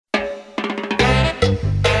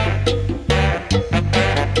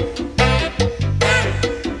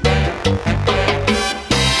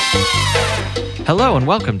Hello and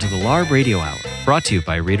welcome to the LARB Radio Hour, brought to you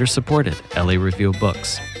by reader-supported LA Review of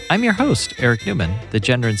Books. I'm your host, Eric Newman, the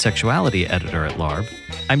gender and sexuality editor at LARB.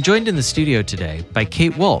 I'm joined in the studio today by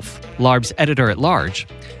Kate Wolf, LARB's editor-at-large,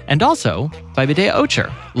 and also by Medaya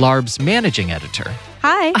Ocher, LARB's managing editor.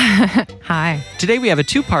 Hi. Hi. Today we have a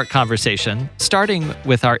two-part conversation, starting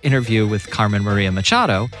with our interview with Carmen Maria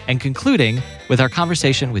Machado and concluding with our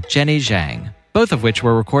conversation with Jenny Zhang, both of which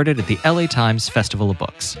were recorded at the LA Times Festival of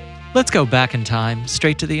Books. Let's go back in time,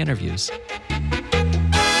 straight to the interviews.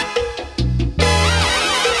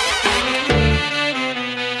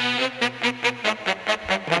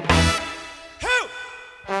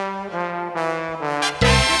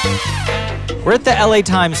 We're at the LA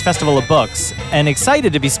Times Festival of Books and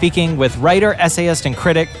excited to be speaking with writer, essayist, and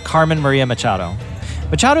critic Carmen Maria Machado.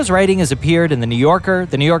 Machado's writing has appeared in The New Yorker,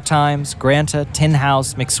 The New York Times, Granta, Tin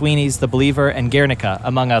House, McSweeney's, The Believer, and Guernica,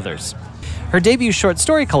 among others. Her debut short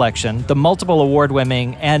story collection, the multiple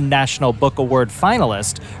award-winning and National Book Award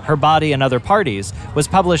finalist, Her Body and Other Parties, was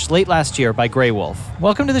published late last year by Grey Wolf.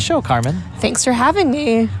 Welcome to the show, Carmen. Thanks for having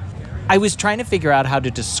me. I was trying to figure out how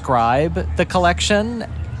to describe the collection.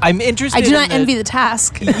 I'm interested. I do not envy the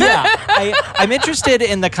task. Yeah, I'm interested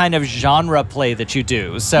in the kind of genre play that you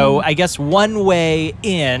do. So I guess one way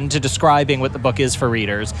in to describing what the book is for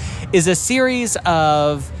readers is a series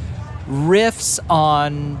of riffs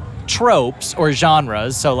on tropes or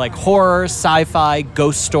genres. So like horror, sci-fi,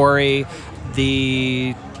 ghost story,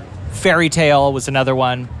 the fairy tale was another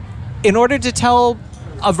one, in order to tell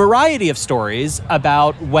a variety of stories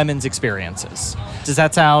about women's experiences. Does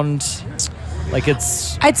that sound like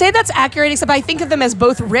it's... I'd say that's accurate, except I think of them as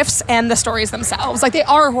both riffs and the stories themselves. Like they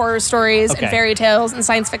are horror stories and fairy tales and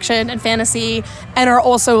science fiction and fantasy, and are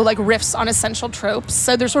also like riffs on essential tropes.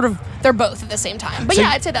 So they're both at the same time. But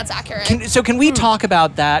yeah, I'd say that's accurate. Can we talk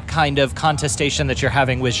about that kind of contestation that you're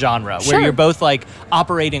having with genre, where Sure. you're both like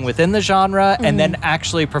operating within the genre and then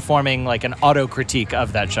actually performing like an auto-critique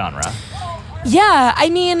of that genre? Yeah,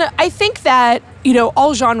 I mean, I think that,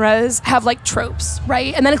 all genres have like tropes,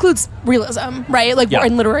 right? And that includes realism, right? Like we're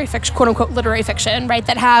in literary fiction, quote unquote literary fiction, right?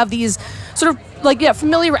 That have these sort of like,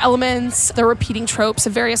 familiar elements, they're repeating tropes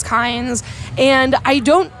of various kinds. And I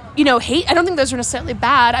don't I don't think those are necessarily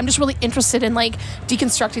bad. I'm just really interested in like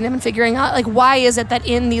deconstructing them and figuring out like why is it that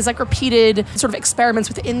in these like repeated sort of experiments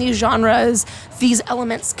within these genres, these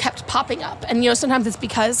elements kept popping up. And sometimes it's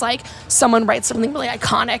because like someone writes something really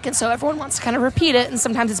iconic and so everyone wants to kind of repeat it. And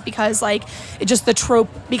sometimes it's because like the trope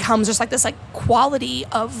becomes just like this like quality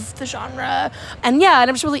of the genre. And and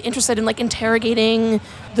I'm just really interested in like interrogating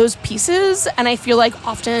those pieces. And I feel like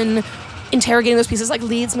often interrogating those pieces like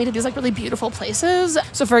leads me to these like really beautiful places.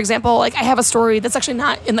 So for example, like I have a story that's actually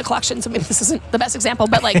not in the collection, so maybe this isn't the best example,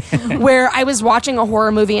 but like where I was watching a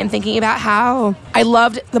horror movie and thinking about how I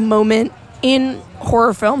loved the moment in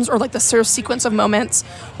horror films, or like the sort of sequence of moments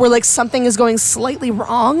where like something is going slightly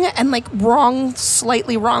wrong and like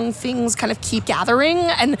slightly wrong things kind of keep gathering,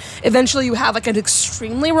 and eventually you have like an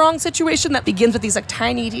extremely wrong situation that begins with these like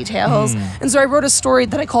tiny details. And so I wrote a story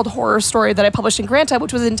that I called Horror Story that I published in Granta,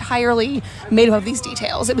 which was entirely made up of these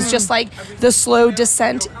details. It was just like the slow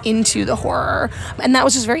descent into the horror, and that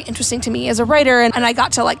was just very interesting to me as a writer, and I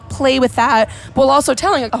got to like play with that while also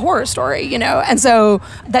telling a horror story, and so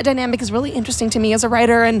that dynamic is really interesting to me as a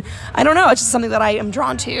writer, and I don't know, it's just something that I am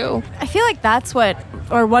drawn to. I feel like that's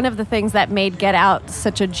one of the things that made Get Out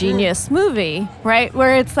such a genius movie, right?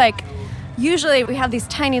 Where it's like, usually we have these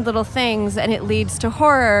tiny little things and it leads to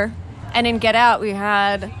horror, and in Get Out we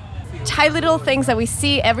had tiny little things that we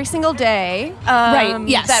see every single day,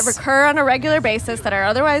 that recur on a regular basis that are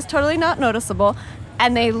otherwise totally not noticeable.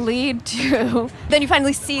 And they lead to, then you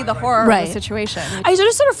finally see the horror of the situation. I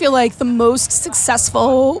just sort of feel like the most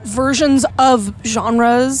successful versions of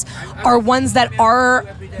genres are ones that are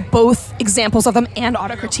both examples of them and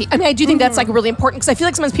autocritique. I mean, I do think that's like really important, because I feel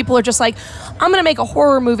like sometimes people are just like, I'm going to make a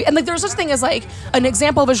horror movie. And like there's such a thing as like an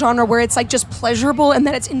example of a genre where it's like just pleasurable and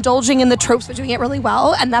that it's indulging in the tropes but doing it really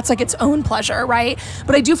well. And that's like its own pleasure, right?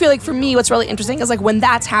 But I do feel like for me, what's really interesting is like when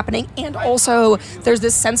that's happening, and also there's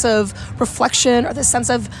this sense of reflection or this sense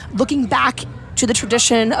of looking back to the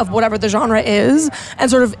tradition of whatever the genre is and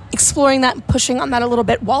sort of exploring that and pushing on that a little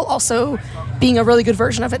bit while also being a really good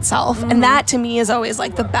version of itself. And that to me is always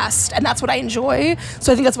like the best, and that's what I enjoy.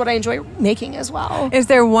 So I think that's what I enjoy making as well. Is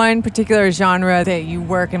there one particular genre that you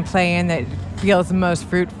work and play in that feels the most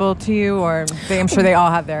fruitful to you, or I'm sure they all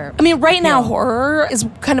have their right appeal? now horror is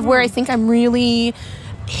kind of where I think I'm really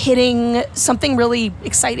hitting something really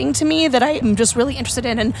exciting to me that I'm just really interested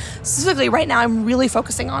in. And specifically right now, I'm really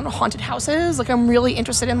focusing on haunted houses. Like, I'm really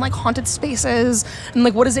interested in like haunted spaces and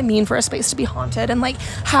like what does it mean for a space to be haunted, and like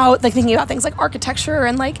how, like, thinking about things like architecture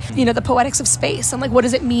and like, you know, the poetics of space, and like what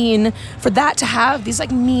does it mean for that to have these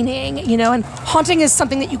like meaning, you know. And haunting is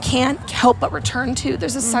something that you can't help but return to.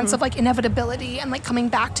 There's a sense of like inevitability and like coming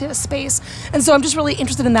back to a space. And so I'm just really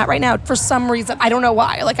interested in that right now for some reason. I don't know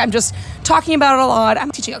why. Like, I'm just talking about it a lot.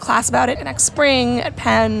 I'm teaching a class about it next spring at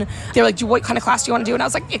Penn. They were like, what kind of class do you want to do? And I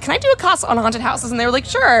was like, can I do a class on haunted houses? And they were like,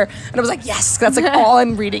 sure. And I was like, yes, that's like all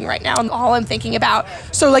I'm reading right now and all I'm thinking about.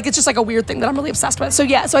 So like, it's just like a weird thing that I'm really obsessed with. So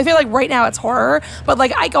yeah, so I feel like right now it's horror, but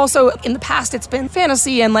like I also, in the past, it's been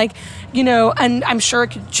fantasy and like, you know, and I'm sure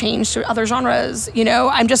it could change to other genres, you know.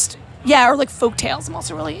 I'm just, yeah, or like folk tales I'm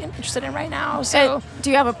also really interested in right now. So do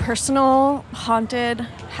you have a personal haunted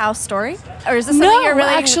house story? Or is this something you're really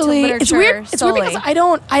actually, into literature it's weird. It's weird because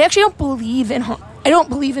I actually don't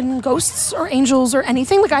believe in ghosts or angels or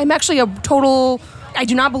anything. Like, I'm actually I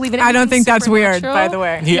do not believe in anything. I don't think that's weird, supernatural. by the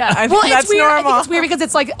way. Yeah. I think Well, that's it's weird. normal. I think it's weird because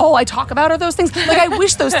it's like, all I talk about are those things. Like, I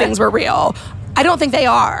wish those things were real. I don't think they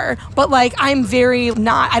are, but like, I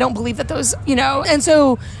don't believe that those, you know. And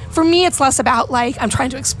so for me, it's less about like, I'm trying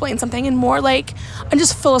to explain something and more like, I'm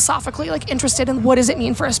just philosophically like interested in what does it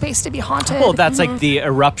mean for a space to be haunted. Well, that's like the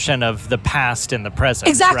eruption of the past in the present,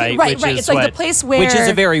 Exactly, right. It's like the place where... Which is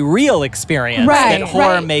a very real experience Right, that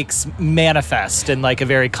horror right. makes manifest in like a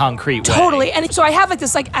very concrete way. Totally. And so I have like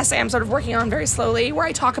this like essay I'm sort of working on very slowly where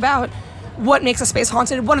I talk about what makes a space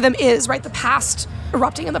haunted. One of them is, right, the past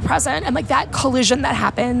erupting in the present and like that collision that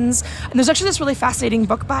happens. And there's actually this really fascinating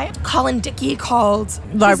book by Colin Dickey called...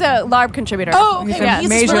 He's a LARB contributor. Oh, okay. He's a He's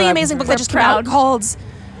this major really LARB amazing book that just came proud. out called...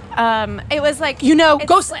 It was like, You know, it's-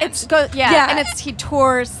 Ghostland. It's Yeah. and he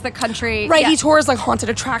tours the country. Right, Yeah. he tours like haunted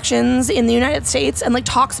attractions in the United States and like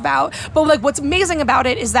talks about, but like what's amazing about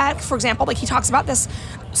it is that, for example, like he talks about this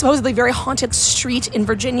supposedly very haunted street in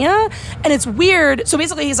Virginia, and it's weird. So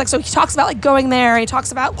basically he's like, so he talks about like going there and he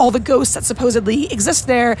talks about all the ghosts that supposedly exist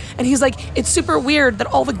there, and he's like, it's super weird that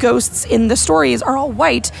all the ghosts in the stories are all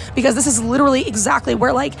white because this is literally exactly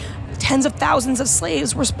where like tens of thousands of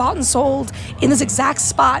slaves were bought and sold in this exact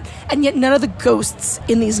spot, and yet none of the ghosts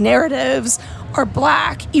in these narratives are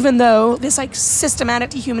black, even though this like systematic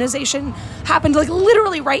dehumanization happened like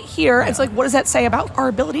literally right here. And so like, what does that say about our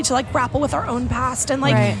ability to like grapple with our own past and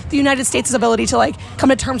like Right. the United States' ability to like come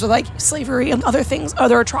to terms with like slavery and other things,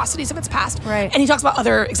 other atrocities of its past. Right. And he talks about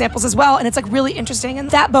other examples as well, and it's like really interesting. And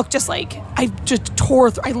that book just like, I just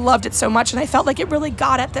I loved it so much, and I felt like it really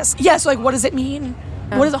got at this. Yeah, so like, what does it mean?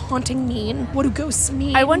 What does a haunting mean? What do ghosts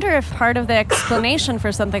mean? I wonder if part of the explanation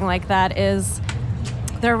for something like that is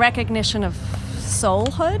their recognition of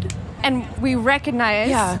soulhood. And we recognize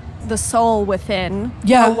Yeah. the soul within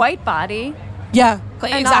Yeah. a white body Yeah,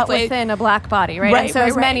 and not exactly. within a black body, right? Right, And so right,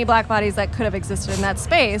 as many right. black bodies that could have existed in that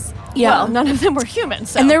space, Yeah. well, none of them were human.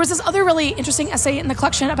 So. And there was this other really interesting essay in the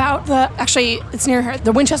collection about it's near her,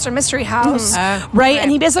 the Winchester Mystery House, right? And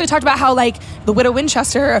he basically talked about how like the Widow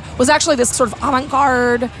Winchester was actually this sort of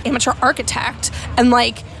avant-garde amateur architect, and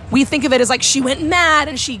like we think of it as like she went mad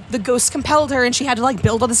and the ghosts compelled her and she had to like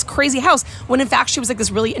build all this crazy house, when in fact she was like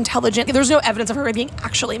this really intelligent. There's no evidence of her being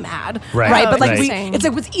actually mad, Right. But like Interesting. it's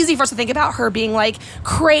like it's easy for us to think about her being like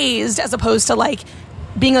crazed as opposed to like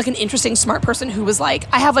being like an interesting smart person who was like,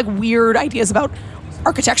 I have like weird ideas about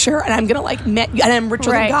architecture and I'm gonna like and I'm richer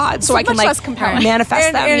than Right. God, so So I can much like less compelling. manifest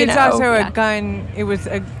and, them. and you it's know? also Yeah. a gun. It was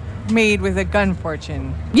made with a gun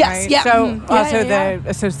fortune. Yes, right? yeah, So mhm. Yeah, also yeah, the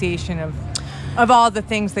association of all the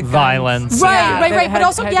things that guns- Violence. Right, Yeah, right, that right. But had-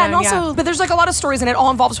 also, had yeah, and done, also, but there's like a lot of stories, and it all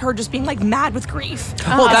involves her just being like mad with grief.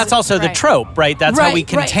 Well, that's also the Right. trope, right? That's how we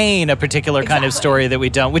Right, right. contain a particular kind of Exactly. story that we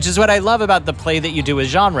don't, which is what I love about the play that you do with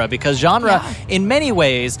genre, because genre, in many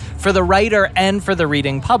ways, for the writer and for the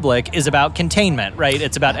reading public, is about containment, right?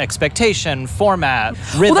 It's about expectation, format,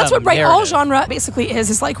 rhythm, Well, that's what all narrative. genre basically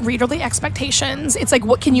is like readerly expectations. It's like,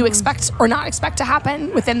 what can you expect or not expect to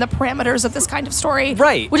happen within the parameters of this kind of story?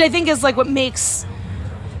 Right. Which I think is like what makes...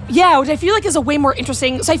 Yeah, which I feel like is a way more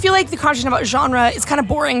interesting. So I feel like the conversation about genre is kind of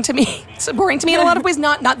boring to me. It's boring to me in a lot of ways.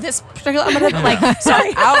 Not this particular. I'm gonna like,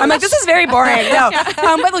 sorry. I'm like, this is very boring. No,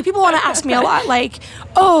 but like people want to ask me a lot, like,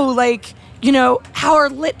 oh, like, you know, how are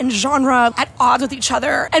lit and genre at odds with each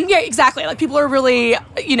other? And yeah, exactly. Like people are really,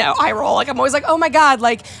 you know, eye roll. Like I'm always like, oh my God,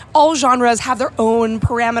 like all genres have their own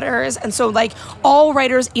parameters. And so like all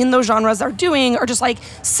writers in those genres are just like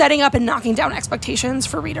setting up and knocking down expectations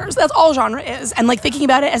for readers. That's all genre is. And like thinking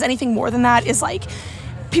about it as anything more than that is like,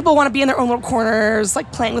 people want to be in their own little corners,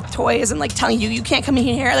 like playing with toys and like telling you can't come in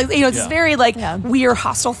here. Like, it's this very like weird,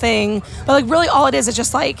 hostile thing. But like really all it is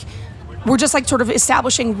just like, we're just like sort of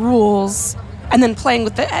establishing rules and then playing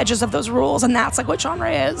with the edges of those rules, and that's like what genre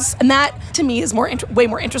is. And that to me is way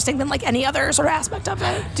more interesting than like any other sort of aspect of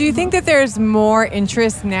it. Do you think that there's more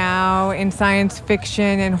interest now in science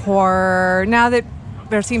fiction and horror now that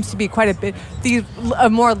there seems to be quite a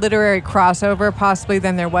more literary crossover possibly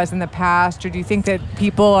than there was in the past? Or do you think that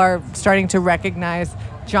people are starting to recognize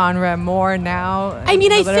genre more now in the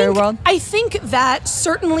literary world? I think that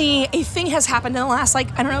certainly a thing has happened in the last,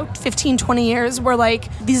 15, 20 years where,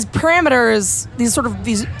 these parameters,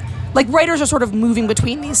 these writers are sort of moving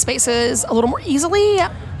between these spaces a little more easily.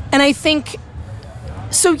 And I think,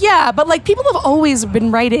 but, people have always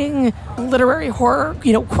been writing literary horror,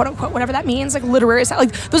 quote unquote, whatever that means, literary style.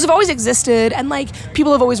 Those have always existed, and,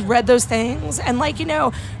 people have always read those things. And,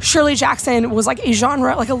 Shirley Jackson was, a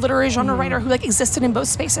genre, a literary genre writer who, existed in both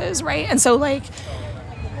spaces, right? And so,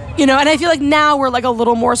 and I feel like now we're, a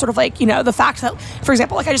little more sort of, the fact that, for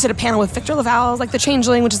example, I just did a panel with Victor Laval's, The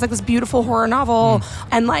Changeling, which is, this beautiful horror novel.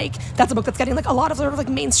 And, that's a book that's getting, a lot of sort of,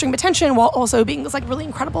 mainstream attention while also being this, really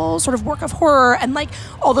incredible sort of work of horror. And,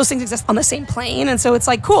 all those things exist on the same plane. And so it's,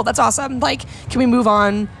 cool, that's awesome. Can we move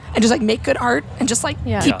on and just, make good art and just,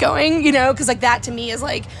 keep going, Because, that to me is,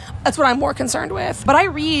 that's what I'm more concerned with. But I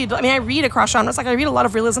read across genres. I read a lot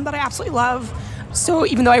of realism that I absolutely love. So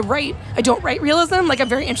even though I don't write realism, I'm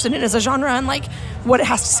very interested in it as a genre and what it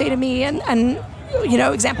has to say to me and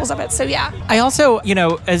examples of it. So yeah. I also,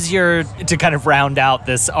 as you're to kind of round out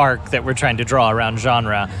this arc that we're trying to draw around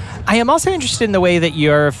genre, I am also interested in the way that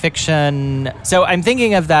your fiction, so I'm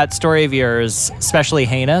thinking of that story of yours, Especially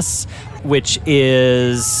Heinous, which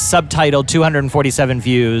is subtitled 247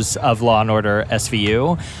 Views of Law & Order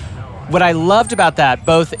SVU. What I loved about that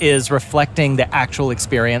both is reflecting the actual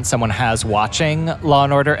experience someone has watching Law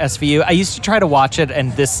 & Order SVU. I used to try to watch it,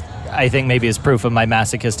 and this, I think, maybe is proof of my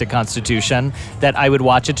masochistic constitution, that I would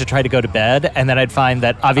watch it to try to go to bed, and then I'd find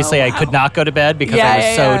that obviously I could not go to bed because I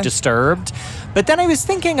was so disturbed. But then I was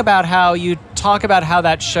thinking about how you talk about how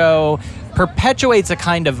that show perpetuates a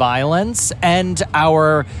kind of violence and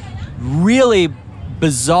our really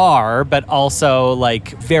bizarre, but also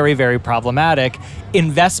very, very problematic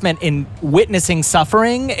investment in witnessing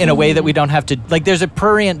suffering in a way that we don't have to, there's a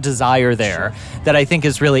prurient desire there that I think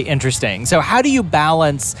is really interesting. So how do you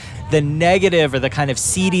balance the negative or the kind of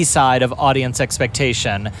seedy side of audience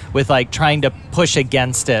expectation with trying to push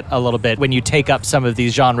against it a little bit when you take up some of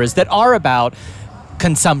these genres that are about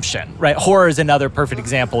consumption, right? Horror is another perfect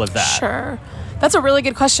example of that. Sure. That's a really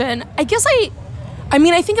good question. I guess I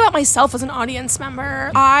think about myself as an audience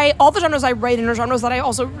member. All the genres I write in are genres that I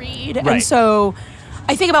also read. Right. And so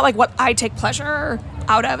I think about what I take pleasure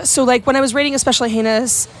out of. So when I was reading Especially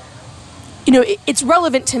Heinous, it's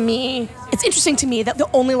relevant to me. It's interesting to me that the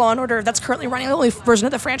only Law & Order that's currently running, the only version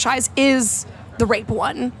of the franchise is the rape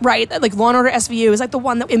one, right? Law & Order SVU is the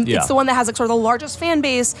one that, it's the one that has sort of the largest fan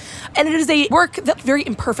base. And it is a work that very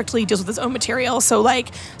imperfectly deals with its own material. So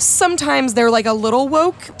sometimes they're a little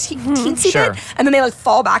woke, teensy bit, and then they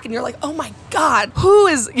fall back and you're oh my God, who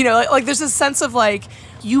is, there's this sense of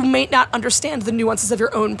you may not understand the nuances of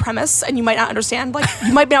your own premise, and you might not understand,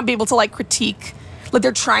 you might not be able to critique,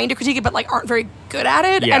 they're trying to critique it, but aren't very good at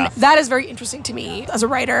it. Yeah. And that is very interesting to me as a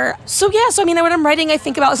writer. So when I'm writing, I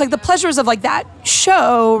think about, it's the pleasures of that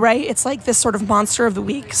show, right? It's this sort of monster of the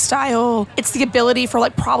week style. It's the ability for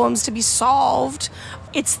problems to be solved.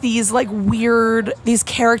 It's these weird, these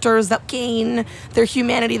characters that gain their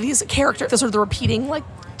humanity, these characters, the sort of the repeating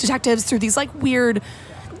detectives through these weird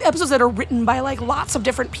episodes that are written by lots of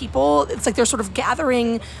different people. It's they're sort of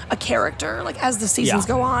gathering a character as the seasons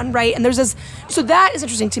go on, right? And there's this, so that is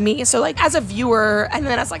interesting to me. So as a viewer and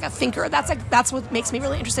then as a thinker, that's what makes me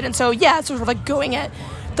really interested. And so it's sort of going at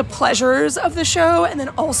the pleasures of the show and then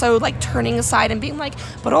also turning aside and being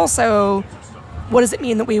but also what does it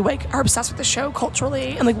mean that we are obsessed with the show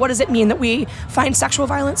culturally, and what does it mean that we find sexual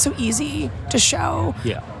violence so easy to show?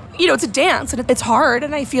 Yeah. It's a dance and it's hard,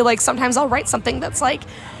 and I feel sometimes I'll write something that's I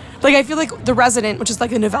feel The Resident, which is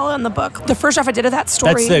a novella in the book. The first draft I did of that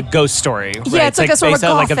story. That's the ghost story, right? Yeah, it's a sort of a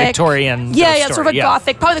gothic. Like a Victorian yeah, ghost sort of a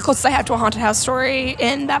gothic. Probably the closest I have to a haunted house story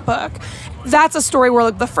in that book. That's a story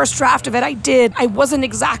where the first draft of it I wasn't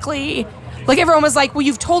exactly... everyone was well,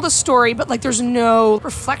 you've told a story, but there's no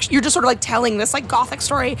reflection. You're just sort of telling this gothic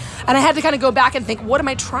story. And I had to kind of go back and think, what am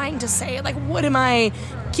I trying to say? What am I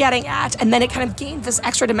getting at? And then it kind of gained this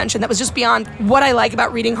extra dimension that was just beyond what I like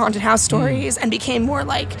about reading haunted house stories and became more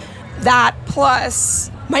that plus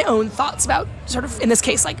my own thoughts about sort of, in this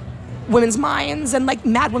case, women's minds and like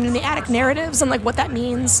Mad Women in the Attic narratives and like what that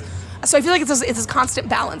means. So I feel like it's this constant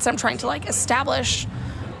balance I'm trying to like establish,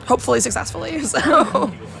 hopefully successfully.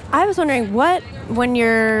 So I was wondering when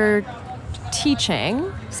you're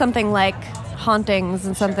teaching something like hauntings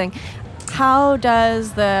and something, how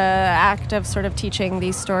does the act of sort of teaching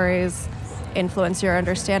these stories influence your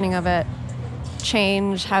understanding of it,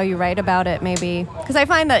 change how you write about it maybe? Because I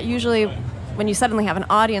find that usually when you suddenly have an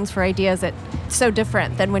audience for ideas, it's so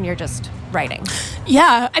different than when you're just writing.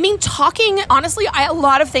 Yeah, I mean, talking, honestly, a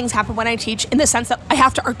lot of things happen when I teach in the sense that I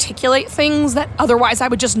have to articulate things that otherwise I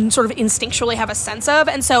would just sort of instinctually have a sense of.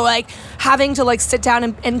 And so, like, having to, like, sit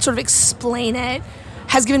down and sort of explain it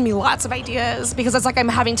has given me lots of ideas because it's like I'm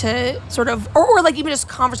having to sort of, or like even just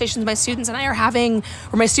conversations my students and I are having,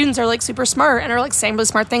 where my students are like super smart and are like saying really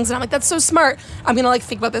smart things and I'm like, that's so smart. I'm gonna like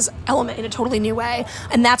think about this element in a totally new way.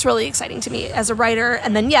 And that's really exciting to me as a writer.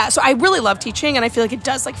 And then, yeah, so I really love teaching and I feel like it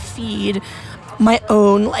does like feed my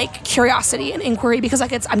own like curiosity and inquiry because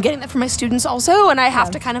like I'm getting that from my students also, and I have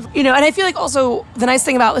to kind of, and I feel like also the nice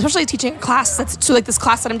thing about especially teaching a class that's so like this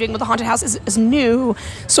class that I'm doing with the haunted house is new,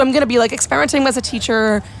 so I'm gonna be like experimenting as a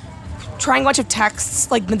teacher, trying a bunch of texts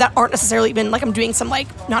like that aren't necessarily even like I'm doing some like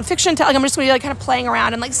nonfiction like I'm just gonna be like kind of playing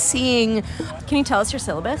around and like seeing. Can you tell us your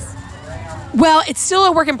syllabus? Well, it's still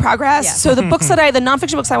a work in progress. Yeah. So the books the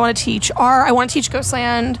nonfiction books I want to teach are, I want to teach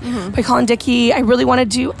Ghostland by Colin Dickey. I really want to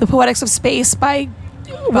do The Poetics of Space by...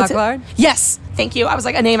 Baudelaire? Yes, thank you. I was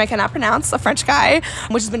like, a name I cannot pronounce, a French guy,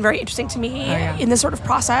 which has been very interesting to me in this sort of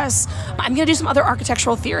process. I'm going to do some other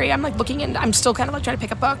architectural theory. I'm like looking in, I'm still kind of like trying to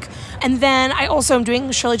pick a book. And then I also am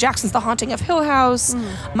doing Shirley Jackson's The Haunting of Hill House.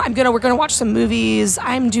 We're going to watch some movies.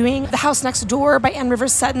 I'm doing The House Next Door by Anne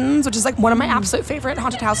Rivers Seddons, which is like one of my absolute favorite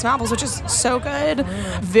haunted house novels, which is so good.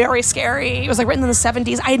 Very scary. It was like written in the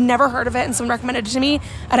 70s. I had never heard of it and someone recommended it to me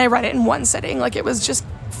and I read it in one sitting. Like it was just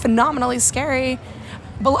phenomenally scary.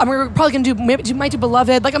 We're probably going to might do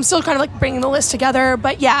Beloved. Like I'm still kind of like bringing the list together,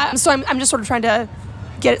 but yeah. So I'm just sort of trying to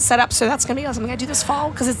get it set up. So that's going to be something I do this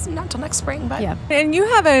fall because it's not until next spring. But yeah. And you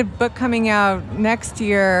have a book coming out next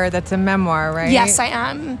year that's a memoir, right? Yes, I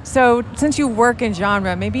am. So since you work in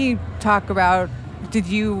genre, maybe talk about, did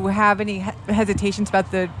you have any hesitations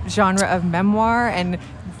about the genre of memoir and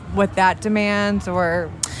what that demands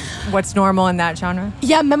or what's normal in that genre?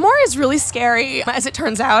 Yeah, memoir is really scary, as it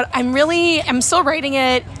turns out. I'm still writing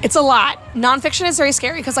it. It's a lot. Nonfiction is very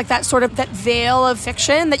scary because like that veil of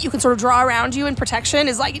fiction that you can sort of draw around you in protection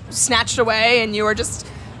is like snatched away and you are just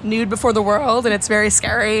nude before the world and it's very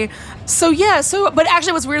scary. So but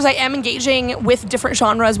actually what's weird is I am engaging with different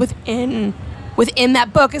genres within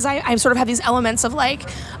that book is I sort of have these elements of like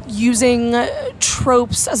using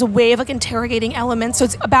tropes as a way of like interrogating elements. So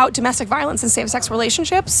it's about domestic violence and same-sex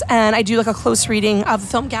relationships, and I do like a close reading of the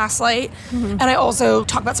film Gaslight, and I also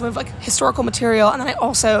talk about some of like historical material, and then I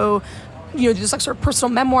also do just like sort of personal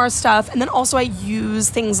memoir stuff, and then also I use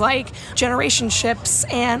things like generation ships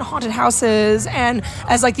and haunted houses and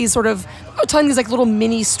as like these sort of telling these like little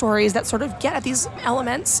mini stories that sort of get at these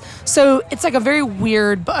elements. So it's like a very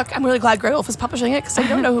weird book. I'm really glad Grey Wolf is publishing it because I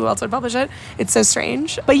don't know who else would publish it. It's so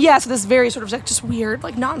strange. But yeah, so this very sort of like just weird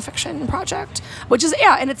like nonfiction project, which is,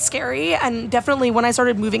 and it's scary. And definitely when I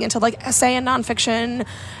started moving into like essay and nonfiction,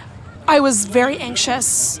 I was very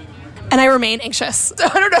anxious. And I remain anxious.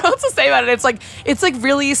 I don't know what to say about it. It's like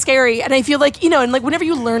really scary. And I feel like, and like whenever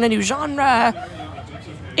you learn a new genre,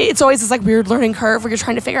 it's always this like weird learning curve where you're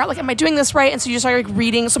trying to figure out like, am I doing this right? And so you just start like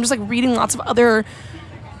reading. So I'm just like reading lots of other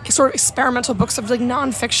sort of experimental books of like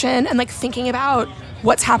nonfiction and like thinking about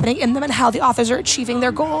what's happening in them and how the authors are achieving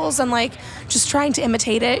their goals and like just trying to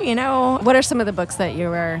imitate it, What are some of the books that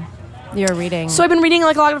you're reading? So I've been reading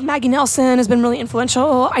like a lot of Maggie Nelson has been really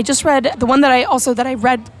influential. I just read the one that I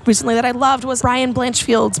read recently that I loved was Brian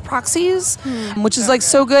Blanchfield's Proxies, which is like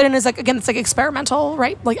so good and is like, again, it's like experimental,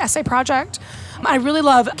 right? Like essay project. I really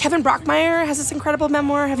love Kevin Brockmeyer has this incredible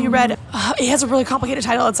memoir. Have you read? It has a really complicated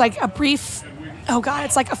title. It's like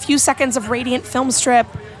it's like a few seconds of radiant film strip,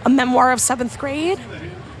 a memoir of 7th grade.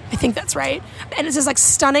 I think that's right. And it's this like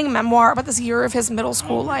stunning memoir about this year of his middle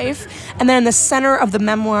school life. And then in the center of the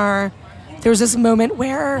memoir, there's this moment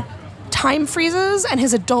where time freezes and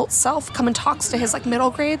his adult self come and talks to his like middle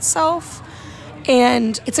grade self.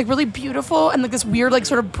 And it's like really beautiful and like this weird like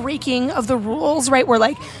sort of breaking of the rules, right? Where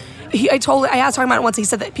like I asked talking about it once. He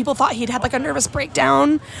said that people thought he'd had like a nervous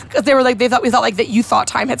breakdown because we thought like that you thought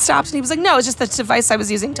time had stopped, and he was like, no, it's just the device I was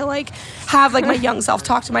using to like have like my young self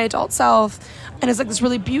talk to my adult self. And it's like this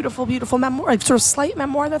really beautiful, beautiful memoir, like sort of slight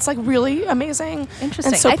memoir that's like really amazing.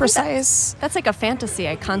 Interesting. And so precise. That's like a fantasy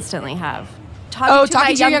I constantly have. talking to my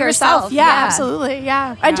younger self. Yeah, absolutely.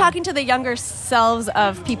 Yeah. I'm talking to the younger selves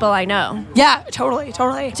of people I know. Yeah, totally.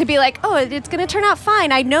 To be like, oh, it's going to turn out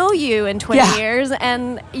fine. I know you in 20 years,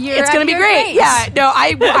 and it's going to be great. Yeah, no,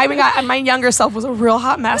 my younger self was a real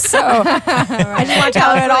hot mess, so I just want to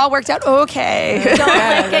tell her it all worked out okay.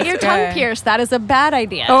 Don't get your tongue pierced. That is a bad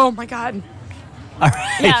idea. Oh my God. All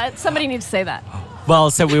right. Yeah, somebody needs to say that.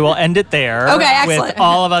 Well, so we will end it there. Okay, excellent. With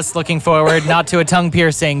all of us looking forward, not to a tongue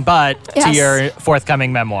piercing, but to your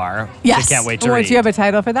forthcoming memoir. Yes. I can't wait to read. Do you have a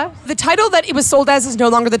title for that? The title that it was sold as is no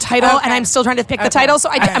longer the title, and I'm still trying to pick the title, so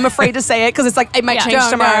I'm afraid to say it because it's like it might change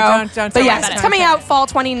tomorrow. Don't but yes, it's coming out fall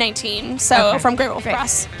 2019, so from Great Wolf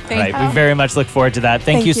Press. Right, we very much look forward to that.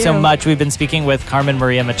 Thank you so much. We've been speaking with Carmen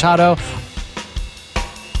Maria Machado.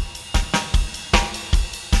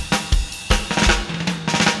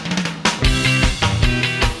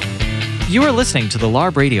 You are listening to the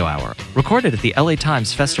LARB Radio Hour, recorded at the LA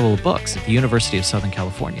Times Festival of Books at the University of Southern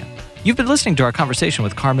California. You've been listening to our conversation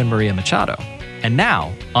with Carmen Maria Machado. And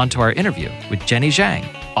now, on to our interview with Jenny Zhang,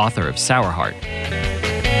 author of Sour Heart.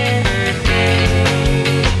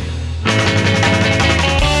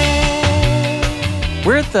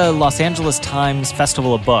 We're at the Los Angeles Times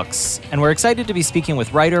Festival of Books, and we're excited to be speaking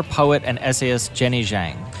with writer, poet, and essayist Jenny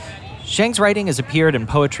Zhang. Zhang's writing has appeared in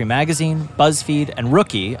Poetry Magazine, BuzzFeed, and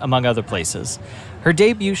Rookie, among other places. Her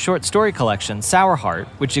debut short story collection, Sour Heart,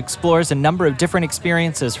 which explores a number of different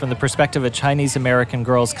experiences from the perspective of Chinese-American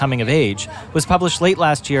girls coming of age, was published late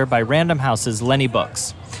last year by Random House's Lenny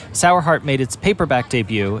Books. Sour Heart made its paperback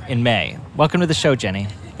debut in May. Welcome to the show, Jenny.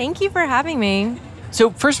 Thank you for having me. So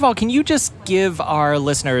first of all, can you just give our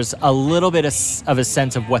listeners a little bit of a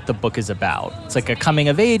sense of what the book is about? It's like a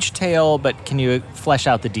coming-of-age tale, but can you flesh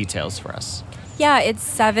out the details for us? Yeah, it's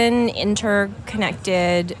 7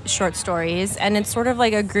 interconnected short stories, and it's sort of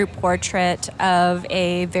like a group portrait of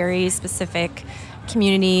a very specific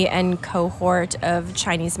community and cohort of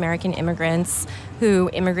Chinese-American immigrants who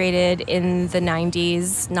immigrated in the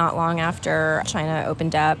 90s, not long after China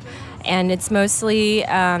opened up. And it's mostly,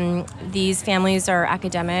 these families are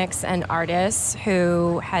academics and artists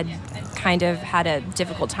who had kind of had a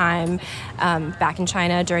difficult time back in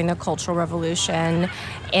China during the Cultural Revolution.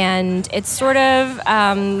 And it's sort of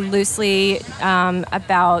loosely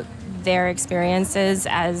about their experiences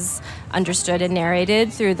as understood and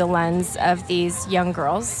narrated through the lens of these young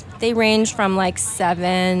girls. They range from like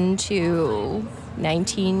 7 to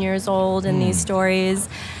 19 years old in these stories.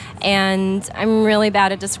 And I'm really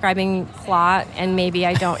bad at describing plot, and maybe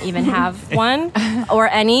I don't even have one or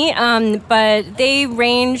any. But they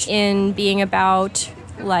range in being about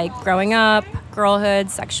like growing up,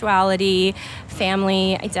 girlhood, sexuality,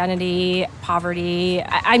 family, identity, poverty.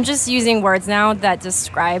 I'm just using words now that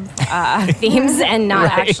describe themes and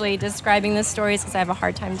not actually describing the stories because I have a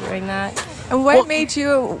hard time doing that. And what made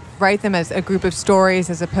you write them as a group of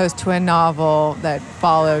stories as opposed to a novel that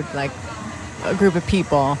followed like a group of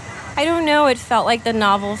people? I don't know. It felt like the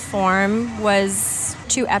novel form was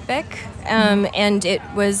too epic, and it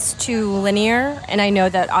was too linear. And I know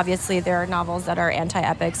that obviously there are novels that are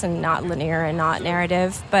anti-epics and not linear and not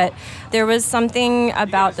narrative, but there was something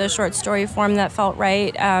about the short story form that felt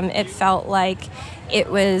right. It felt like it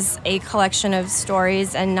was a collection of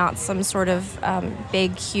stories and not some sort of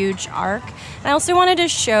big, huge arc. And I also wanted to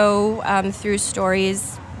show through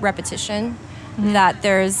stories repetition. That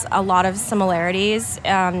there's a lot of similarities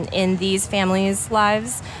in these families'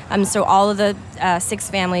 lives. So all of the 6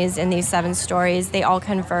 families in these 7 stories, they all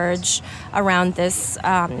converge around this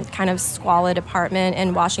kind of squalid apartment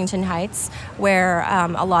in Washington Heights, where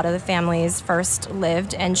a lot of the families first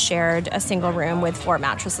lived and shared a single room with 4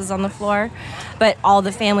 mattresses on the floor. But all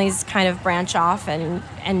the families kind of branch off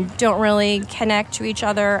and don't really connect to each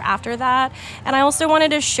other after that. And I also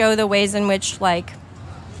wanted to show the ways in which, like,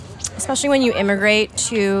 especially when you immigrate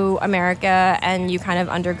to America and you kind of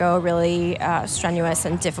undergo a really strenuous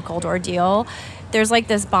and difficult ordeal, there's like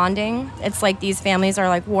this bonding. It's like these families are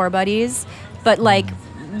like war buddies, but like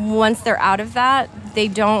once they're out of that,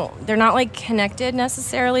 they're not like connected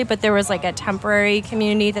necessarily, but there was like a temporary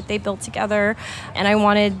community that they built together. And I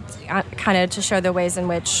wanted kind of to show the ways in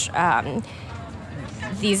which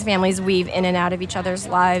these families weave in and out of each other's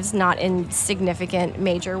lives, not in significant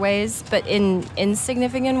major ways, but in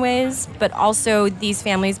insignificant ways. But also these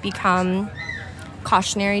families become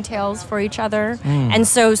cautionary tales for each other. And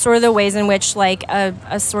so sort of the ways in which like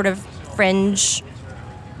a sort of fringe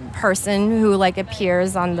person who like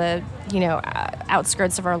appears on the,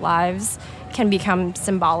 outskirts of our lives can become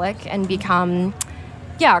symbolic and become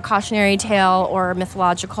a cautionary tale or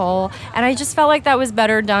mythological. And I just felt like that was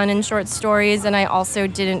better done in short stories, and I also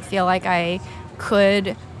didn't feel like I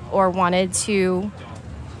could or wanted to,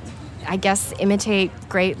 I guess, imitate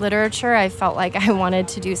great literature. I felt like I wanted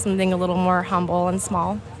to do something a little more humble and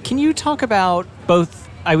small. Can you talk about both,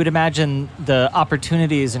 I would imagine, the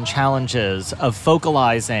opportunities and challenges of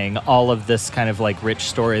focalizing all of this kind of like rich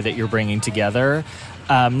story that you're bringing together,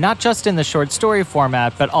 not just in the short story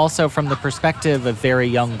format, but also from the perspective of very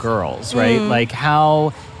young girls, right? Like,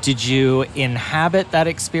 how did you inhabit that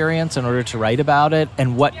experience in order to write about it,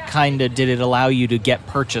 and what kind of did it allow you to get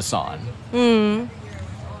purchase on? Yeah,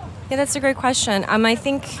 that's a great question. I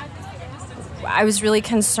think I was really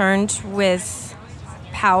concerned with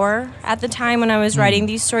power at the time when I was writing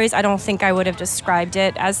these stories. I don't think I would have described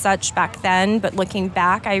it as such back then, but looking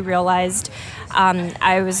back, I realized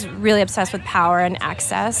I was really obsessed with power and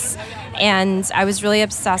access, and I was really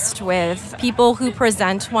obsessed with people who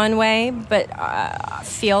present one way but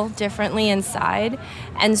feel differently inside.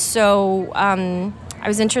 And so I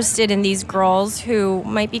was interested in these girls who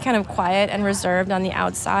might be kind of quiet and reserved on the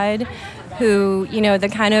outside, who, you know, the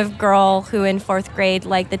kind of girl who in 4th grade,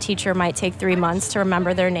 like, the teacher might take 3 months to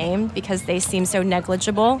remember their name because they seem so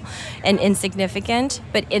negligible and insignificant,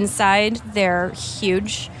 but inside they're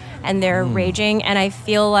huge and they're raging. And I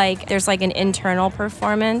feel like there's like an internal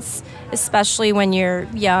performance, especially when you're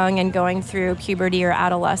young and going through puberty or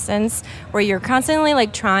adolescence, where you're constantly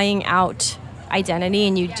like trying out identity,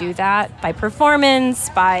 and you do that by performance,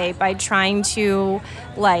 by trying to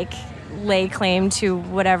like lay claim to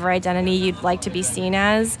whatever identity you'd like to be seen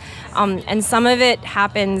as, and some of it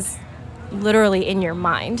happens literally in your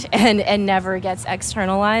mind and never gets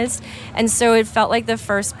externalized. And so it felt like the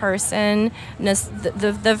first person was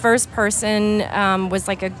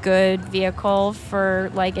like a good vehicle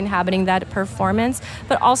for like inhabiting that performance.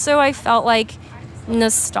 But also I felt like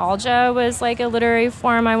nostalgia was like a literary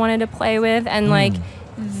form I wanted to play with, and like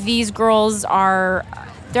these girls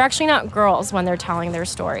they're actually not girls when they're telling their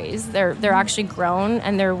stories. They're actually grown,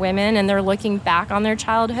 and they're women, and they're looking back on their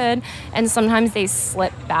childhood, and sometimes they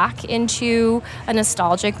slip back into a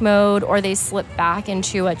nostalgic mode, or they slip back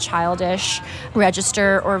into a childish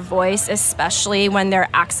register or voice, especially when they're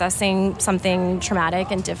accessing something traumatic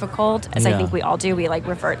and difficult, as I think we all do. We like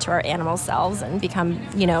revert to our animal selves and become,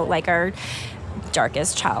 you know, like our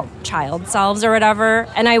darkest child selves or whatever.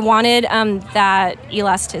 And I wanted that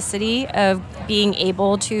elasticity of being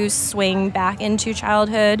able to swing back into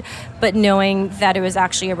childhood, but knowing that it was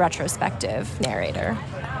actually a retrospective narrator.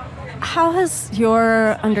 How has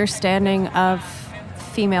your understanding of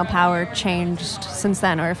female power changed since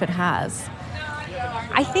then, or if it has?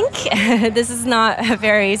 I think this is not a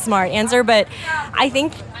very smart answer, but I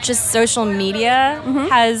think just social media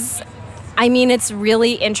has... I mean, it's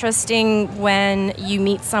really interesting when you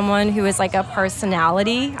meet someone who is like a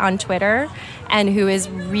personality on Twitter and who is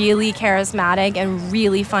really charismatic and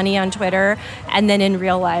really funny on Twitter, and then in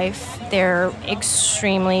real life they're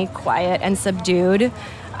extremely quiet and subdued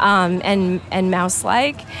and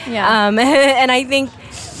mouse-like. Yeah. And I think,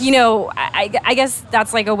 you know, I guess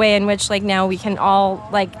that's like a way in which like now we can all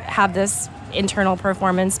like have this internal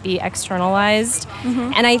performance be externalized.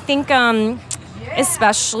 And I think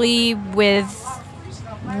especially with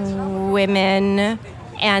women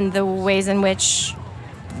and the ways in which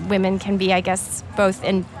women can be, I guess, both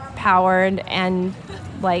empowered and,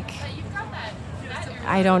 like,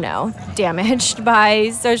 I don't know, damaged by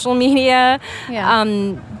social media.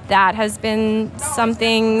 Yeah. That has been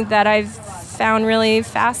something that I've found really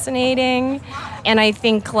fascinating. And I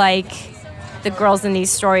think, like, the girls in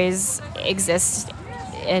these stories exist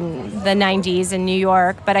in the 90s in New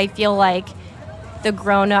York, but I feel like the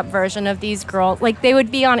grown-up version of these girls, like, they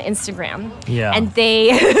would be on Instagram. Yeah. And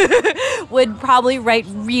they would probably write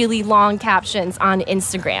really long captions on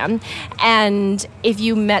Instagram. And if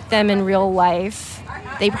you met them in real life,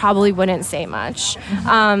 they probably wouldn't say much.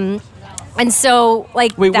 And so,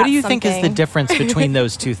 like, wait, what do you think is the difference between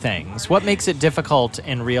those two things? What makes it difficult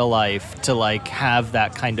in real life to, like, have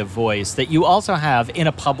that kind of voice that you also have in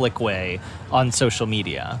a public way on social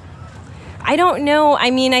media? I don't know.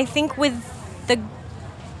 I mean, I think with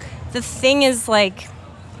the thing is, like,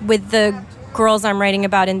 with the girls I'm writing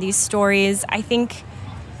about in these stories, I think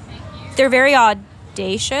they're very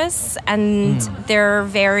audacious, and they're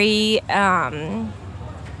very, they're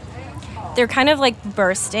kind of like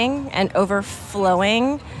bursting and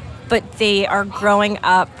overflowing, but they are growing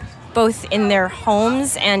up both in their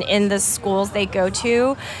homes and in the schools they go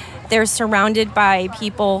to. They're surrounded by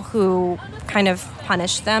people who kind of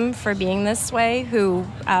punish them for being this way, who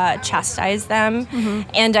chastise them.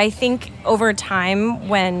 And I think over time,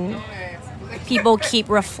 when people keep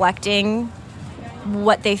reflecting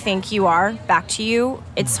what they think you are back to you,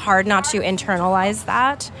 it's hard not to internalize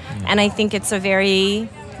that. And I think it's a very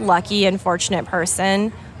lucky and fortunate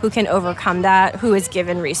person who can overcome that, who is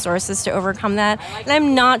given resources to overcome that. And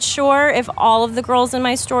I'm not sure if all of the girls in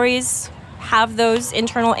my stories have those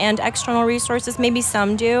internal and external resources. Maybe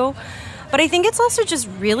some do. But I think it's also just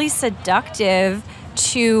really seductive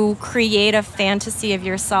to create a fantasy of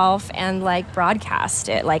yourself and like broadcast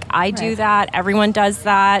it. Like I do that, everyone does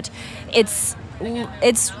that. It's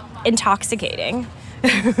intoxicating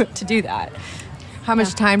to do that. How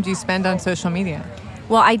much time do you spend on social media?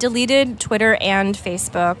 Well, I deleted Twitter and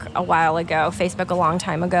Facebook a while ago, Facebook a long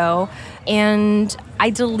time ago, and I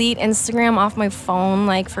delete Instagram off my phone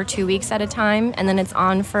like for 2 weeks at a time, and then it's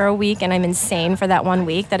on for a week, and I'm insane for that 1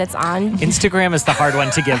 week that it's on. Instagram is the hard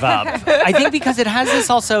one to give up. I think because it has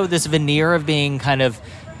this veneer of being kind of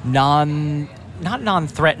not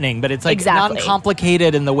non-threatening, but it's like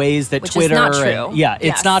non-complicated in the ways that Which Twitter... is not true.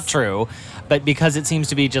 It's not true. But because it seems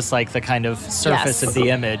to be just like the kind of surface of the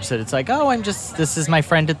image that it's like, this is my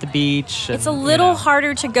friend at the beach. And, it's a little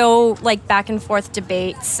harder to go like back and forth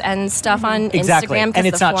debates and stuff on Instagram. And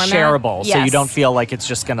it's not format, shareable, so you don't feel like it's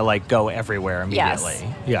just going to like go everywhere immediately. Yes.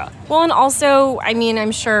 Yeah. Well, and also, I mean,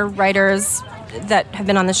 I'm sure writers that have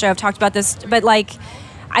been on the show have talked about this, but like,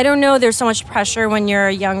 I don't know, there's so much pressure when you're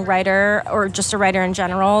a young writer or just a writer in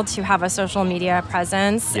general to have a social media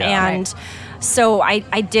presence. Yeah. And so I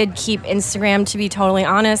did keep Instagram, to be totally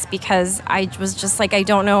honest, because I was just like, I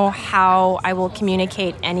don't know how I will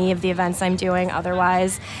communicate any of the events I'm doing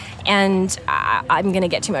otherwise. And I'm going to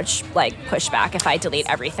get too much like pushback if I delete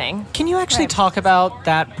everything. Can you actually talk about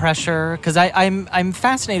that pressure? Because I'm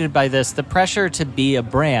fascinated by this, the pressure to be a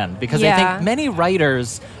brand. Because I think many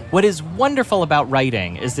writers, what is wonderful about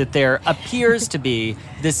writing is that there appears to be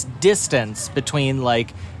this distance between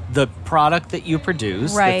like the product that you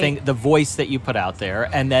produce, the voice that you put out there,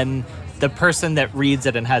 and then the person that reads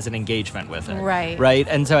it and has an engagement with it. Right?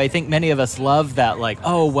 And so I think many of us love that, like,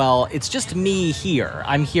 oh, well, it's just me here.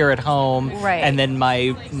 I'm here at home, and then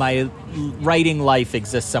my writing life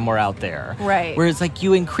exists somewhere out there. Whereas, like,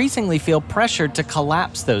 you increasingly feel pressured to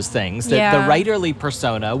collapse those things. That the writerly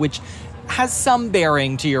persona, which has some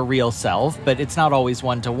bearing to your real self, but it's not always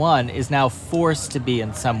one-to-one, is now forced to be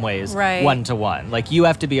in some ways one-to-one. Like you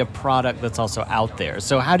have to be a product that's also out there.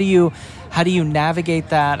 So how do you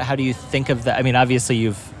navigate that? How do you think of that? I mean, obviously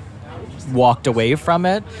you've walked away from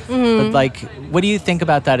it, but like, what do you think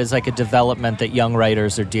about that as like a development that young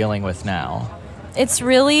writers are dealing with now? I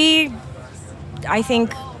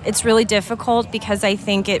think it's really difficult because I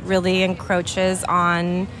think it really encroaches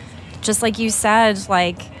on, just like you said,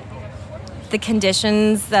 like the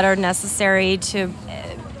conditions that are necessary to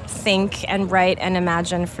think and write and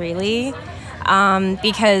imagine freely.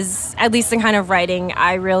 Because at least the kind of writing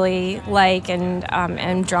I really like and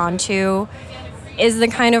am drawn to is the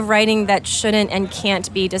kind of writing that shouldn't and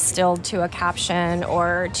can't be distilled to a caption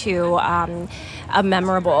or to a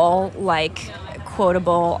memorable, like,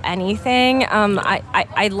 quotable anything. I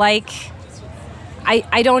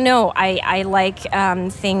don't know. I like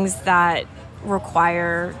things that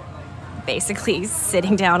require basically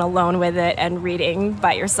sitting down alone with it and reading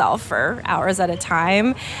by yourself for hours at a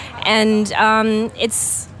time. And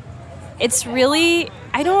it's really,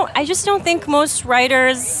 I just don't think most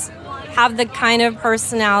writers have the kind of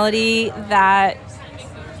personality that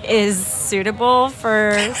is suitable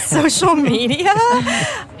for social media.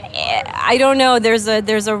 I don't know. There's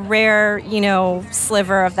a rare,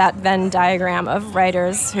 sliver of that Venn diagram of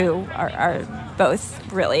writers who are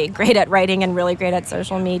both really great at writing and really great at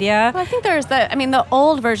social media. Well, I think there's the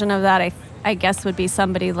old version of that, I guess, would be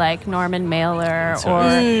somebody like Norman Mailer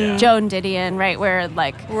or Joan Didion, right? Where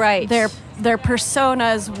their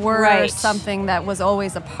personas were something that was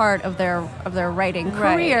always a part of their writing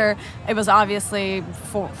career. It was obviously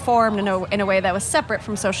formed in a way that was separate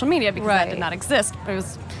from social media because that did not exist. It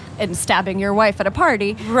was in stabbing your wife at a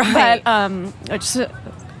party, but which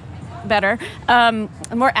better,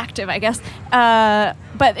 more active, I guess.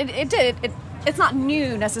 But it's not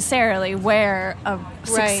new necessarily where a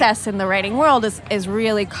success in the writing world is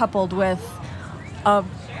really coupled with a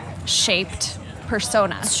shaped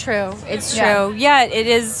persona. It's true. It's true. Yeah, it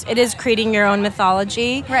is creating your own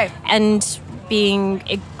mythology. And being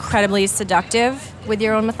incredibly seductive with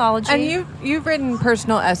your own mythology. And you've written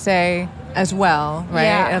personal essay as well, right?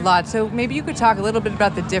 Yeah. A lot. So maybe you could talk a little bit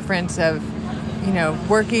about the difference of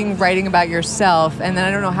writing about yourself, and then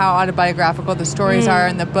I don't know how autobiographical the stories are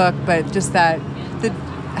in the book, but just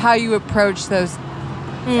how you approach those,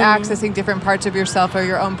 accessing different parts of yourself or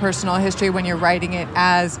your own personal history when you're writing it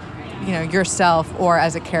as, yourself or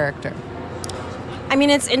as a character. I mean,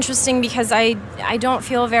 it's interesting because I don't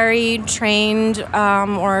feel very trained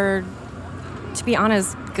or, to be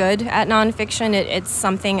honest, good at nonfiction. It's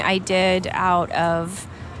something I did out of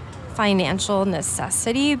financial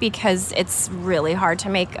necessity because it's really hard to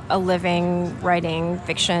make a living writing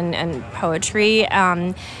fiction and poetry.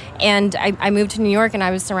 And I moved to New York and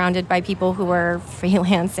I was surrounded by people who were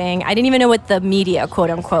freelancing. I didn't even know what the media, quote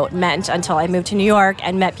unquote, meant until I moved to New York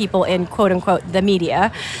and met people in, quote unquote, the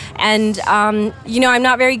media. And, I'm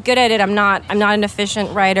not very good at it. I'm not an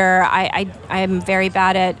efficient writer. I'm very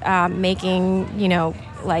bad at making,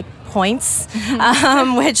 points,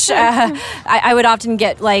 which I would often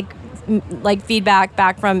get like feedback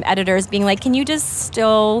back from editors being like, can you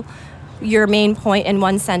distill your main point in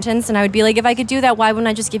one sentence? And I would be like, if I could do that, why wouldn't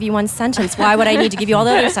I just give you one sentence? Why would I need to give you all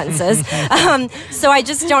the other sentences? So I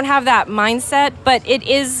just don't have that mindset. But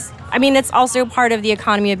it's also part of the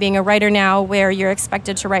economy of being a writer now, where you're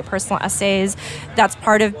expected to write personal essays. That's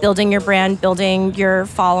part of building your brand, building your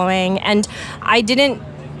following. And I didn't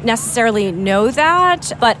necessarily know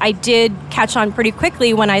that, but I did catch on pretty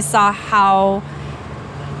quickly when I saw how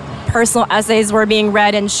personal essays were being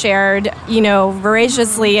read and shared,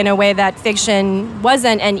 voraciously in a way that fiction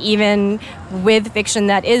wasn't. And even with fiction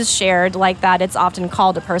that is shared like that, it's often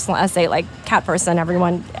called a personal essay, like Cat Person.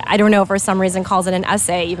 Everyone, I don't know, for some reason calls it an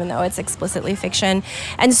essay, even though it's explicitly fiction.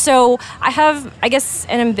 And so I have, I guess,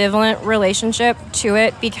 an ambivalent relationship to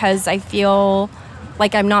it because I feel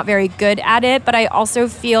like I'm not very good at it, but I also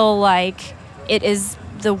feel like it is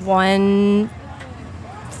the one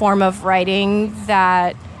form of writing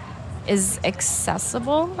that is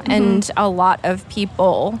accessible, and a lot of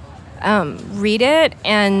people read it,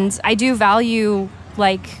 and I do value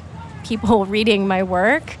people reading my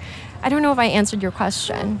work. I don't know if I answered your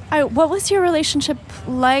question. What was your relationship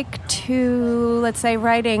like to, let's say,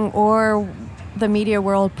 writing or the media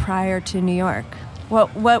world prior to New York?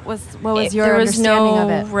 What was your understanding of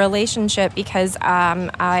it? There was no relationship because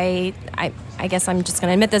I guess I'm just going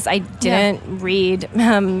to admit this. I didn't read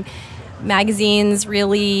magazines,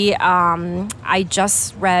 really. I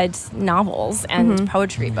just read novels and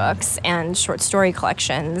poetry books and short story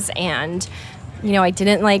collections, and I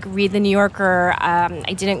didn't read the New Yorker.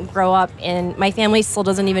 I didn't grow up in, my family still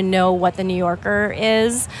doesn't even know what the New Yorker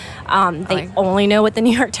is. They only know what the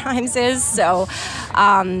New York Times is. So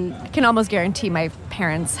I can almost guarantee my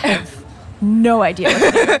parents have no idea what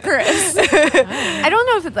the New Yorker is. I don't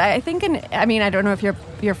know if it's, I don't know if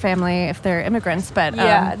your family, if they're immigrants, but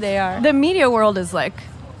yeah, they are. The media world it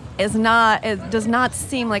does not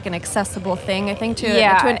seem like an accessible thing, I think, to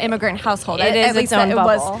an immigrant household. It is its own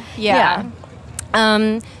bubble. Yeah.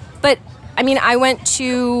 But I went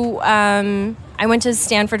to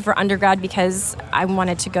Stanford for undergrad because I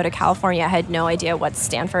wanted to go to California. I had no idea what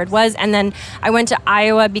Stanford was. And then I went to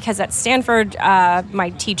Iowa because at Stanford,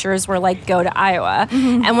 my teachers were like, go to Iowa.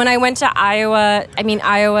 And when I went to Iowa,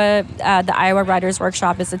 the Iowa Writers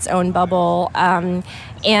Workshop is its own bubble.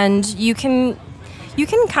 And you can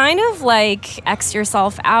kind of X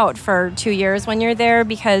yourself out for 2 years when you're there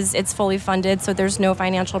because it's fully funded, so there's no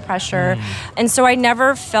financial pressure. And so I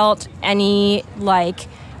never felt any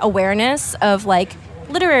awareness of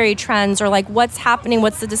literary trends or what's happening,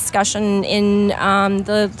 what's the discussion in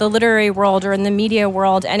the literary world or in the media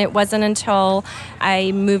world. And it wasn't until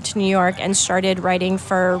I moved to New York and started writing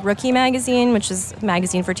for Rookie magazine, which is a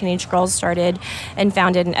magazine for teenage girls, started and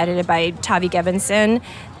founded and edited by Tavi Gevinson,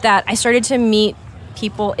 that I started to meet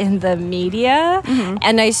people in the media,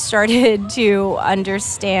 and I started to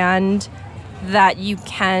understand that you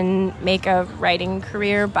can make a writing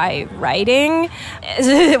career by writing,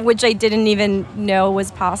 which I didn't even know was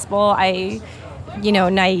possible. I,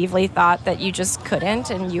 naively thought that you just couldn't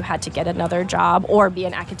and you had to get another job or be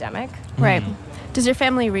an academic. Right. Does your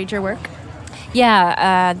family read your work?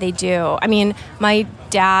 Yeah, they do. My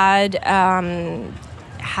dad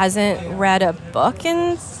hasn't read a book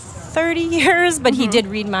in 30 years, but he did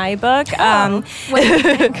read my book. What do you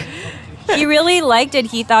think? He really liked it.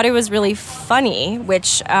 He thought it was really funny,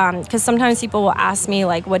 which, because sometimes people will ask me,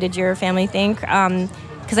 what did your family think?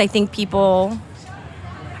 Because I think people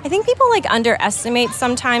underestimate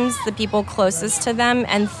sometimes the people closest to them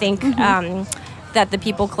and think that the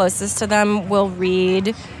people closest to them will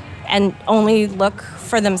read and only look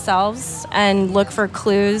for themselves and look for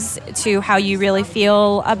clues to how you really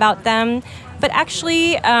feel about them. But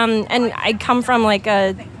actually, and I come from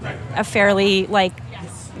a fairly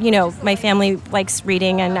my family likes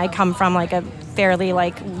reading, and I come from a fairly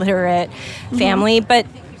literate family. But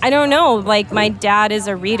I don't know, my dad is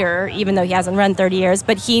a reader, even though he hasn't read in 30 years.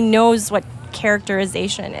 But he knows what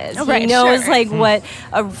characterization is. Oh, right, he knows what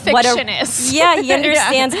fiction is. Yeah, he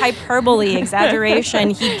understands hyperbole,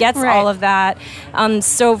 exaggeration. He gets all of that.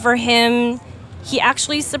 So for him, he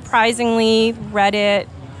actually surprisingly read it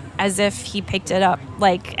as if he picked it up,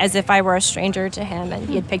 like as if I were a stranger to him and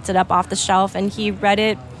he had picked it up off the shelf and he read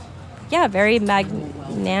it, very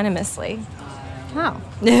magnanimously. Wow.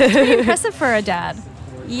 It's pretty impressive for a dad.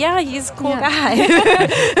 Yeah, he's a cool guy.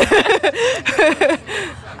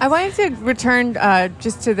 I wanted to return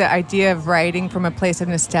just to the idea of writing from a place of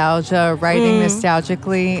nostalgia, writing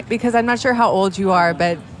nostalgically, because I'm not sure how old you are,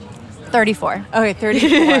 but 34. Okay,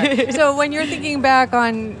 34. So when you're thinking back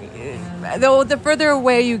on, the further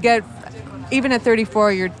away you get, even at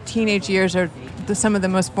 34, your teenage years are some of the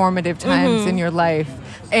most formative times in your life.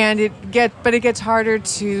 And it gets harder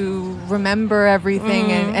to remember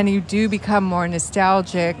everything, and you do become more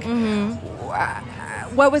nostalgic.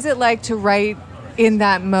 What was it like to write in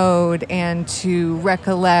that mode and to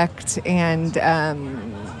recollect? And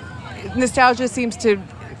nostalgia seems to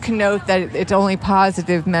connote that it's only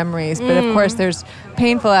positive memories, but of course there's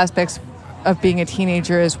painful aspects of being a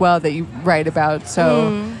teenager as well that you write about.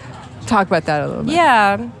 So talk about that a little bit.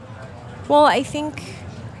 Yeah. Well, I think,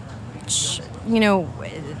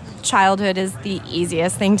 childhood is the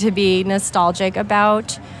easiest thing to be nostalgic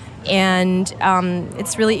about. And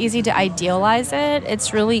it's really easy to idealize it.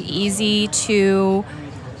 It's really easy to,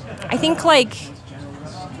 I think, like,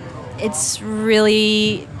 it's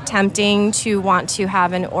really tempting to want to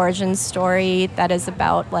have an origin story that is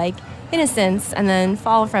about, like, innocence and then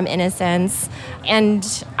fall from innocence. And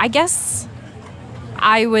I guess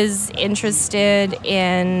I was interested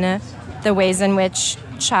in the ways in which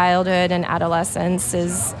childhood and adolescence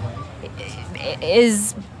is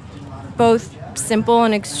both simple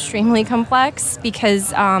and extremely complex,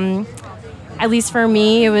 because at least for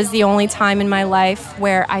me, it was the only time in my life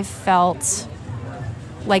where I felt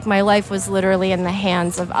like my life was literally in the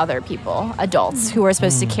hands of other people, adults who were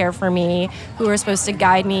supposed to care for me, who were supposed to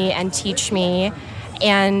guide me and teach me.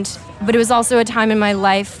 But it was also a time in my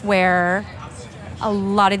life where a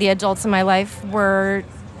lot of the adults in my life were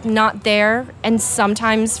not there, and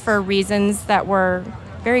sometimes for reasons that were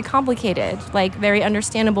very complicated, like very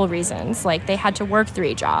understandable reasons, like they had to work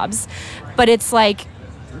 3 jobs. But it's like,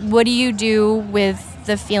 what do you do with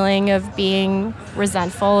the feeling of being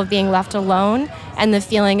resentful, of being left alone, and the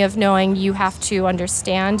feeling of knowing you have to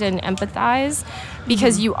understand and empathize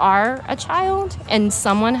because you are a child and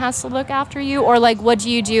someone has to look after you? Or like, what do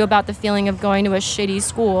you do about the feeling of going to a shitty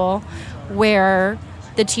school where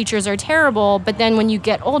the teachers are terrible, but then when you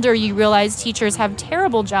get older, you realize teachers have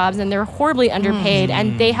terrible jobs and they're horribly underpaid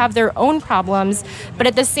and they have their own problems. But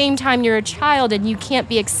at the same time, you're a child and you can't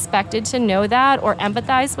be expected to know that or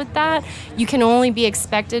empathize with that. You can only be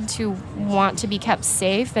expected to want to be kept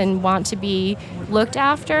safe and want to be looked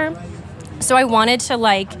after. So I wanted to,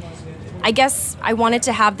 I wanted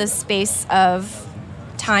to have this space of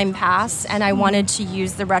time pass, and I wanted to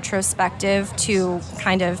use the retrospective to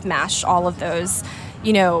kind of mash all of those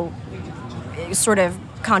sort of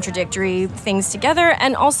contradictory things together.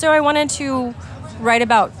 And also I wanted to write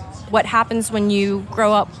about what happens when you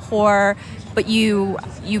grow up poor, but you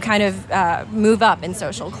kind of move up in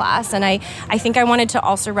social class. And I think I wanted to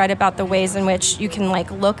also write about the ways in which you can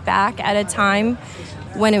look back at a time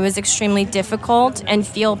when it was extremely difficult and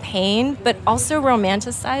feel pain, but also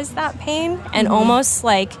romanticize that pain and almost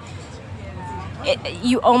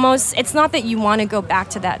it's not that you want to go back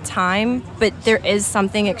to that time, but there is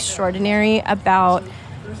something extraordinary about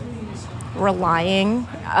relying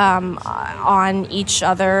on each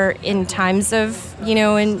other in times of,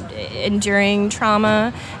 enduring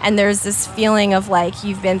trauma. And there's this feeling of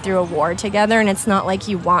you've been through a war together, and it's not like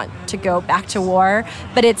you want to go back to war,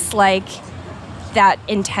 but it's that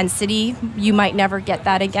intensity, you might never get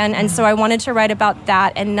that again. And so I wanted to write about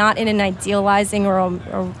that, and not in an idealizing or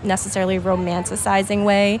necessarily romanticizing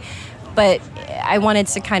way, but I wanted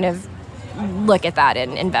to kind of look at that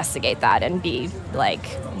and investigate that and be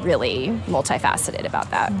really multifaceted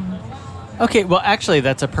about that. Okay, well, actually,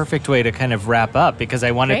 that's a perfect way to kind of wrap up, because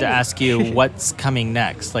I wanted to ask you what's coming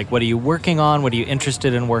next. What are you working on? What are you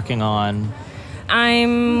interested in working on?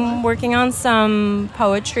 I'm working on some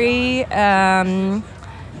poetry. It's,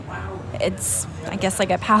 I guess,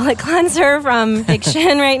 a palate cleanser from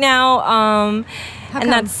fiction right now.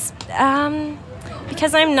 That's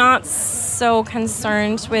because I'm not so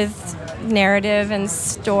concerned with narrative and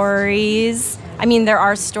stories. I mean, there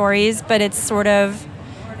are stories, but it's sort of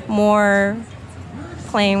more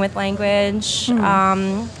playing with language,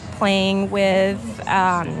 playing with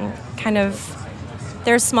kind of...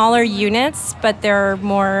 They're smaller units, but they're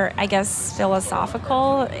more, I guess,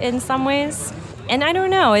 philosophical in some ways. And I don't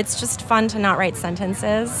know, it's just fun to not write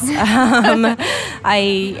sentences. I'm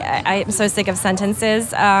so sick of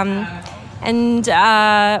sentences. I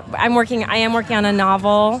am working on a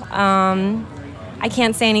novel. I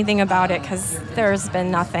can't say anything about it because there's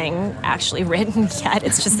been nothing actually written yet.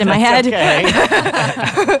 It's just in my head. Okay.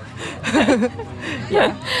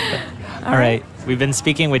 Yeah. All right. We've been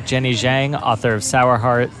speaking with Jenny Zhang, author of Sour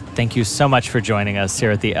Heart. Thank you so much for joining us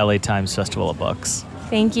here at the LA Times Festival of Books.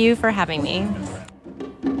 Thank you for having me.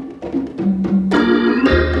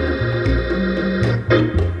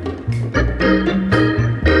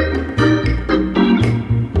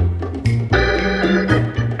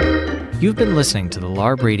 You've been listening to the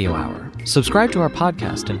LARB Radio Hour. Subscribe to our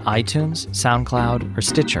podcast in iTunes, SoundCloud, or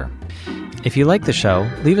Stitcher. If you like the show,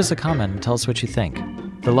 leave us a comment and tell us what you think.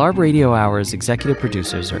 The LARB Radio Hour's executive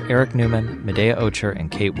producers are Eric Newman, Medaya Ocher,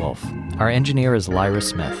 and Kate Wolf. Our engineer is Lyra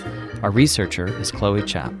Smith. Our researcher is Chloe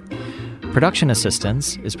Chapp. Production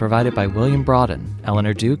assistance is provided by William Brodin,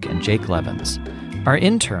 Eleanor Duke, and Jake Levins. Our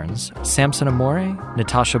interns, Samson Amore,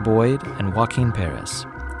 Natasha Boyd, and Joaquin Perez.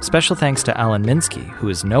 Special thanks to Alan Minsky, who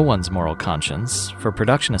is no one's moral conscience, for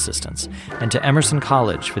production assistance, and to Emerson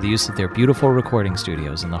College for the use of their beautiful recording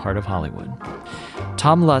studios in the heart of Hollywood.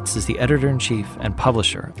 Tom Lutz is the editor-in-chief and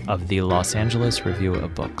publisher of the Los Angeles Review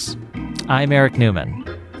of Books. I'm Eric Newman.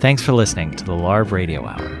 Thanks for listening to the LARB Radio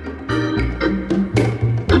Hour.